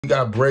We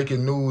got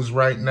breaking news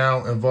right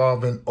now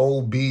involving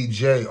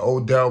OBJ,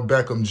 Odell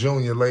Beckham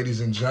Jr.,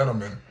 ladies and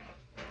gentlemen.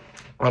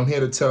 I'm here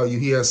to tell you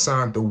he has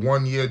signed a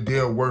one-year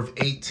deal worth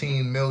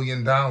 $18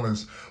 million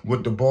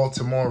with the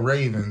Baltimore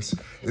Ravens.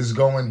 It's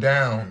going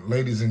down,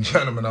 ladies and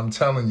gentlemen. I'm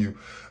telling you,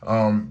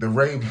 the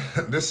Raven.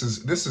 This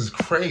is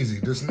crazy.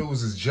 This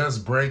news is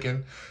just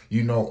breaking.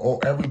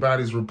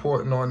 Everybody's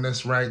reporting on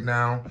this right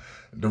now.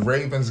 The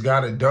Ravens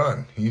got it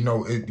done.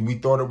 We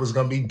thought it was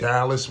going to be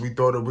Dallas. We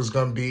thought it was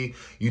going to be,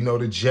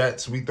 the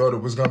Jets. We thought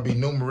it was going to be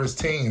numerous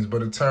teams,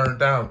 but it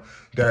turned out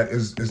that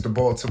is the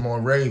Baltimore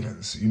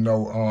Ravens.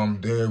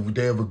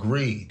 They have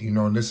agreed,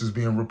 and this is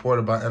being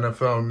reported by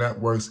NFL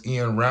Network's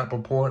Ian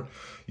Rappaport.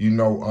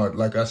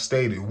 Like I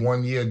stated,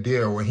 1 year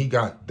deal, and he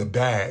got the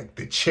bag,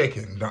 the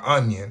chicken, the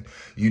onion,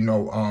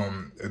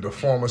 the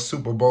former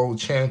Super Bowl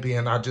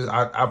champion.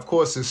 Of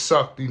course it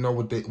sucked,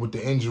 with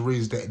the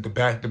injuries, the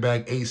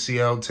back-to-back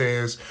ACL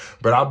tears,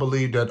 but I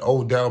believe that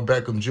Odell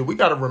Beckham Jr., we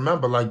got to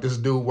remember, this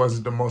dude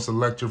wasn't the most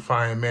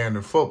electrifying man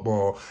in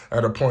football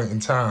at a point in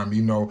time.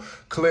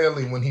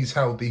 Clearly when he's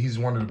healthy, he's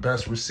one of the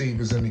best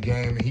receivers in the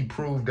game, and he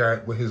proved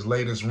that with his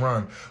latest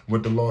run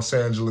with the Los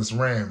Angeles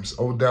Rams.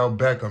 Odell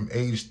Beckham,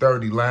 age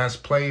 30,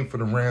 last played for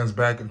the Rams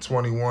back in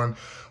 21,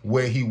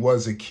 where he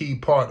was a key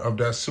part of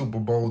that Super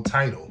Bowl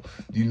title.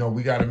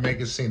 We got to make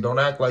it seem. Don't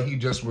act like he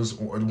just was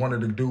one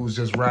of the dudes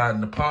just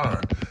riding the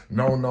pond.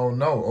 No.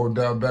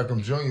 Odell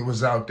Beckham Jr.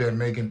 was out there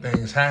making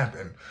things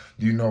happen.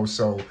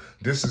 So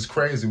this is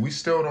crazy. We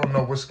still don't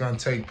know what's going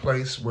to take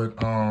place with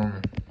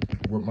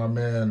my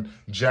man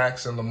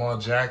Lamar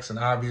Jackson.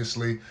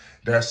 Obviously,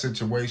 that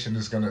situation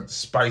is going to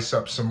spice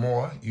up some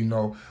more,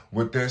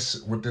 with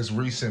this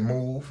recent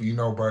move,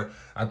 but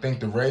I think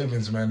the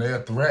Ravens, man, they're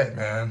a threat,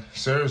 man.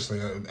 Seriously.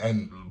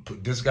 And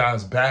this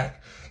guy's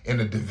back in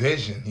the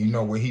division,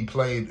 where he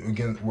played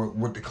against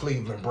with the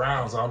Cleveland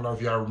Browns. I don't know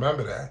if y'all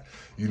remember that.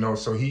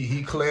 So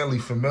he clearly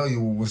familiar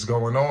with what's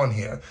going on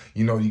here.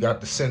 You got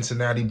the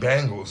Cincinnati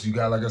Bengals. You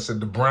got, like I said,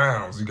 the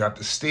Browns. You got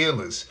the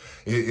Steelers.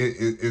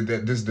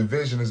 This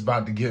division is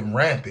about to get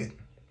rampant.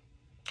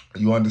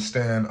 You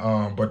understand?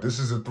 But this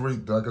is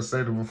like I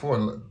said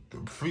before,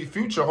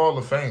 future Hall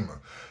of Famer,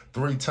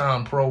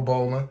 3-time Pro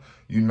Bowler.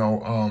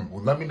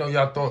 Let me know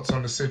y'all thoughts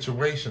on the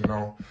situation,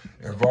 though,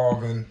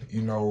 involving,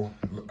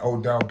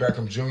 Odell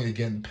Beckham Jr.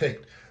 getting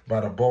picked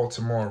by the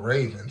Baltimore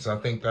Ravens. I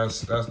think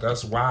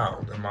that's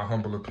wild, in my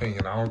humble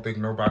opinion. I don't think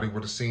nobody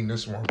would have seen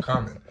this one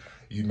coming.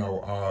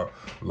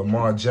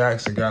 Lamar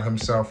Jackson got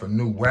himself a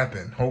new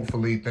weapon.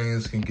 Hopefully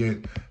things can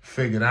get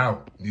figured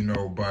out,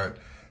 but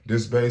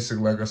this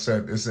basically, like I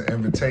said, it's an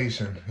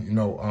invitation,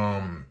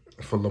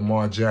 for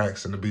Lamar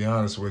Jackson, to be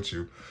honest with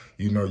you.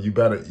 You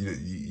better,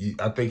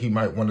 I think he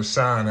might want to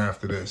sign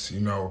after this,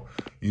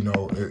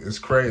 it's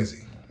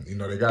crazy.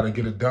 They got to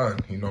get it done.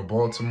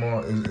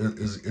 Baltimore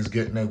is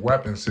getting their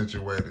weapons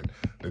situated,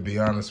 to be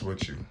honest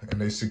with you. And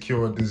they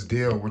secured this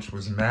deal, which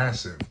was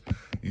massive.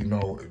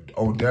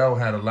 Odell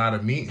had a lot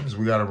of meetings.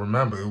 We got to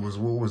remember, it was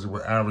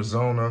with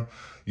Arizona.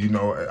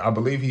 I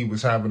believe he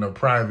was having a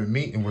private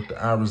meeting with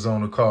the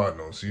Arizona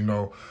Cardinals,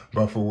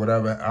 but for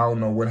whatever, I don't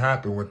know what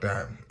happened with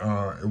that.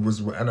 It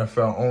was with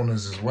NFL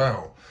owners as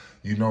well.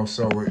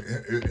 So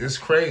it's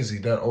crazy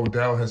that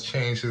Odell has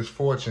changed his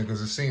fortune,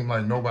 because it seemed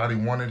like nobody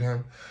wanted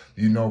him,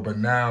 but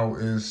now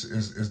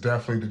is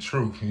definitely the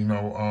truth,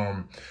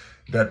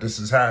 that this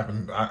has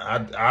happened.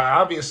 I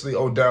obviously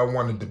Odell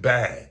wanted the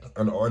bag,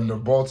 and the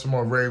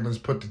Baltimore Ravens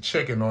put the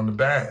chicken on the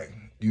bag.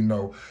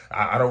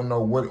 I don't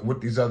know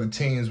what these other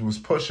teams was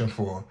pushing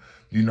for.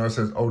 It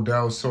says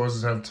Odell's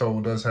sources have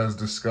told us has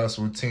discussed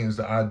with teams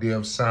the idea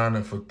of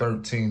signing for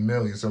 $13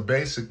 million. So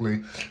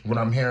basically, what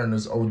I'm hearing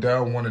is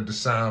Odell wanted to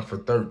sign for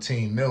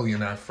 $13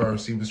 million at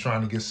first. He was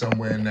trying to get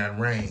somewhere in that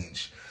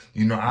range.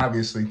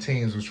 Obviously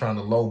teams was trying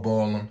to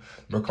lowball him,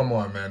 but come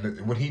on, man.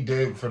 What he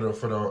did for the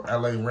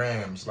LA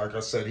Rams, like I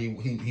said,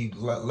 he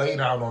laid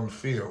out on the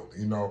field,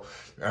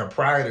 and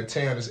prior to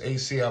tearing his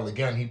ACL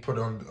again, he put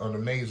on an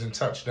amazing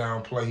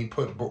touchdown play. He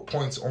put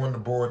points on the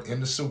board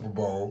in the Super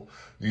Bowl,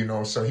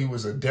 so he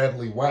was a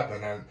deadly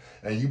weapon.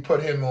 And you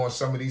put him on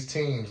some of these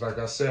teams, like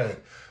I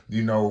said,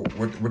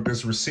 with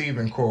this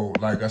receiving core,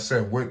 like I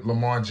said, with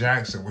Lamar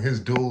Jackson, with his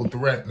dual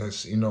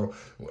threatness,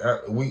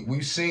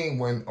 we've seen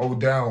when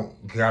Odell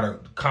got a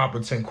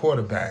competent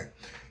quarterback,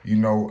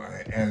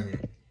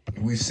 and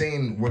we've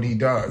seen what he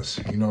does,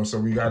 so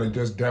we got to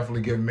just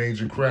definitely give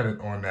major credit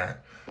on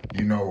that.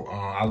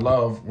 I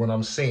love what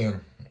I'm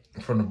seeing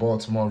from the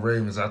Baltimore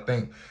Ravens. I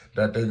think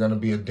that they're going to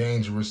be a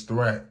dangerous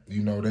threat.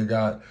 They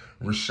got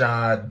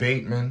Rashad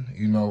Bateman,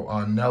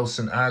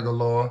 Nelson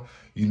Aguilar,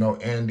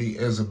 Andy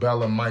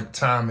Isabella, Mike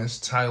Thomas,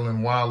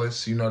 Tylan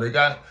Wallace.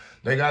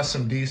 They got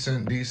some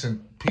decent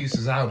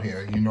pieces out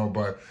here,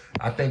 but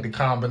I think the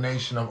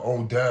combination of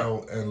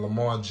Odell and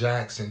Lamar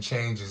Jackson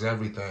changes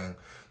everything,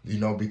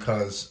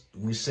 because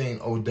we've seen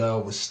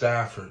Odell with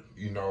Stafford,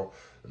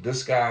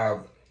 this guy,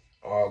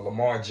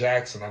 Lamar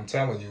Jackson, I'm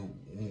telling you,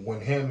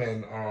 when him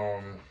and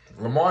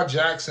Lamar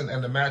Jackson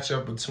and the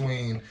matchup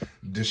between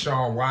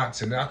Deshaun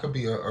Watson, that could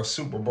be a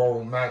Super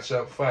Bowl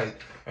matchup fight.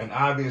 And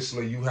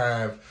obviously you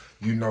have,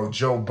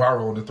 Joe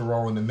Burrow to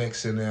throw in the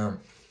mix in them.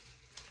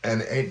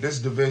 And this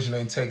division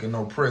ain't taking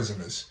no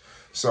prisoners.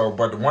 So,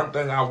 but the one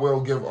thing I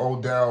will give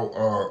Odell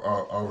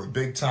a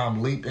big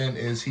time leap in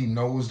is he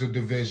knows the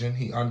division.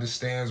 He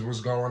understands what's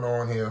going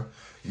on here.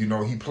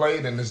 He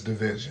played in this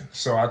division.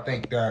 So I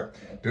think that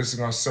this is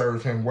going to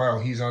serve him well.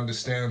 He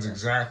understands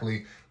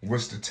exactly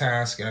what's the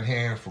task at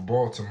hand for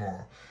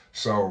Baltimore.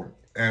 So,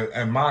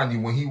 and mind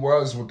you, when he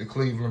was with the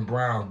Cleveland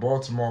Browns,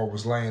 Baltimore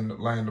was laying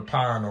the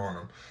pine on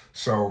him.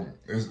 So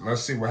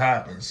let's see what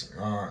happens.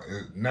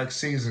 Next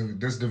season,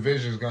 this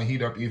division is going to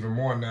heat up even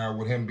more now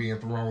with him being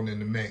thrown in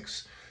the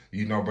mix.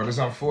 But it's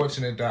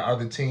unfortunate that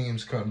other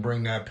teams couldn't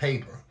bring that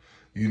paper.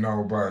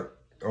 But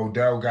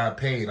Odell got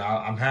paid.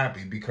 I'm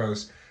happy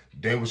because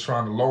they was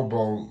trying to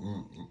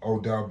lowball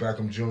Odell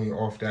Beckham Jr.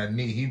 off that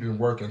knee. He's been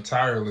working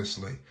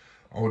tirelessly.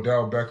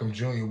 Odell Beckham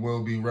Jr.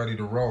 will be ready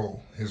to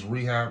roll. His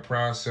rehab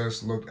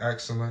process looked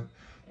excellent.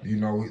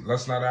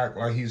 Let's not act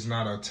like he's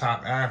not a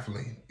top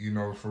athlete,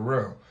 for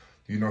real.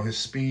 His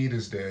speed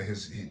is there.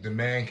 The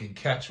man can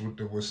catch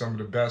with some of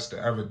the best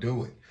to ever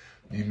do it.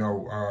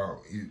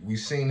 We've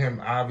seen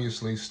him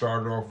obviously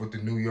started off with the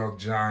New York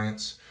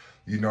Giants.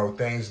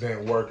 Things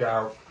didn't work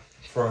out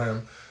for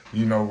him,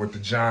 with the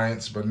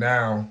Giants. But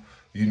now,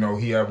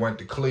 he had went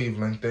to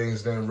Cleveland.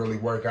 Things didn't really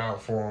work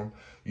out for him.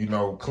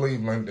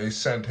 Cleveland, they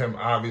sent him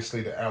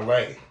obviously to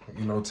L.A.,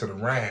 to the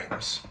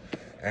Rams.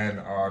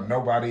 And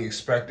nobody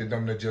expected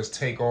them to just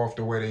take off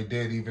the way they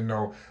did, even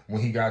though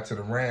when he got to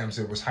the Rams,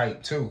 it was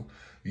hype too.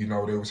 They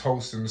was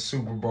hosting the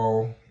Super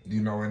Bowl,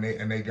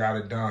 and they got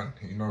it done.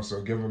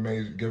 So give them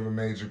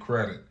major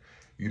credit,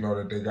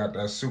 that they got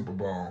that Super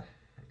Bowl.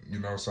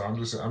 So I'm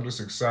just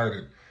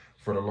excited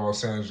for the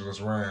Los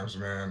Angeles Rams,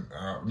 man.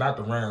 Not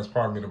the Rams,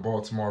 pardon me, the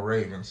Baltimore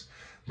Ravens.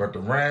 But the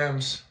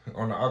Rams,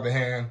 on the other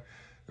hand,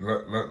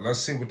 let's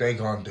see what they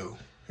gonna do.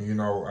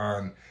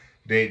 And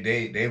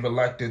they've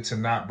elected to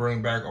not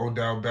bring back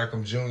Odell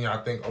Beckham Jr. I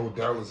think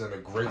Odell is in a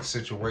great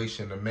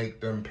situation to make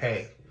them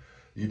pay,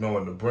 and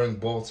to bring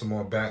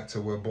Baltimore back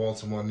to where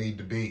Baltimore need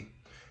to be.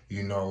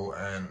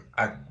 And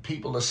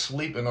people are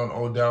sleeping on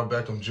Odell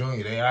Beckham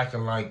Jr. They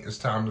acting like it's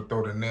time to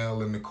throw the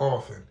nail in the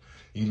coffin.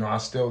 I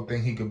still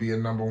think he could be a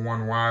number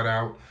one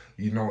wideout,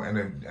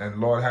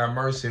 and Lord have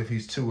mercy if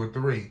he's 2 or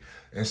 3.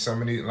 And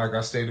some of these, like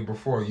I stated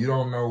before, you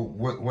don't know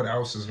what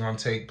else is going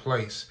to take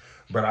place.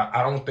 But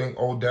I don't think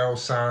Odell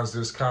signs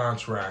this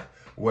contract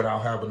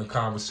without having a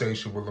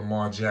conversation with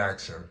Lamar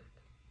Jackson.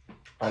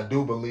 I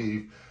do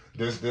believe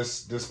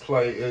this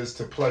play is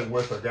to play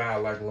with a guy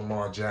like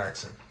Lamar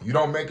Jackson. You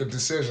don't make a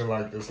decision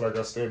like this, like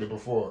I stated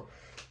before,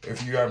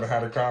 if you haven't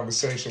had a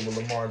conversation with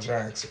Lamar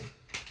Jackson.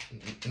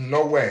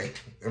 No way,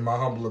 in my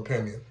humble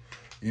opinion.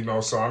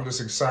 So I'm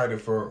just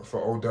excited for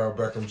Odell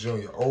Beckham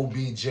Jr.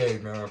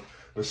 OBJ, man,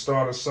 the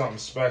start of something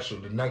special.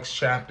 The next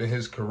chapter in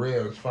his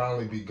career has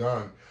finally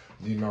begun.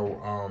 He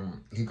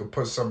could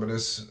put some of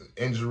this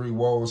injury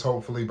woes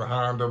hopefully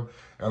behind him.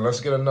 And let's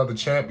get another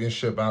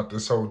championship out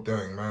this whole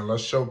thing, man.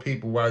 Let's show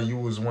people why you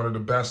was one of the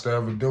best to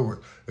ever do it.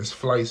 It's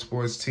Flight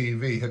Sports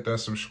TV. Hit that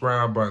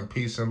subscribe button.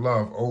 Peace and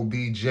love.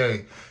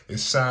 OBJ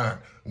is signed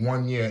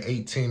 1 year,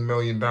 $18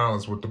 million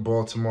with the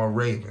Baltimore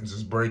Ravens.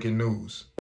 It's breaking news.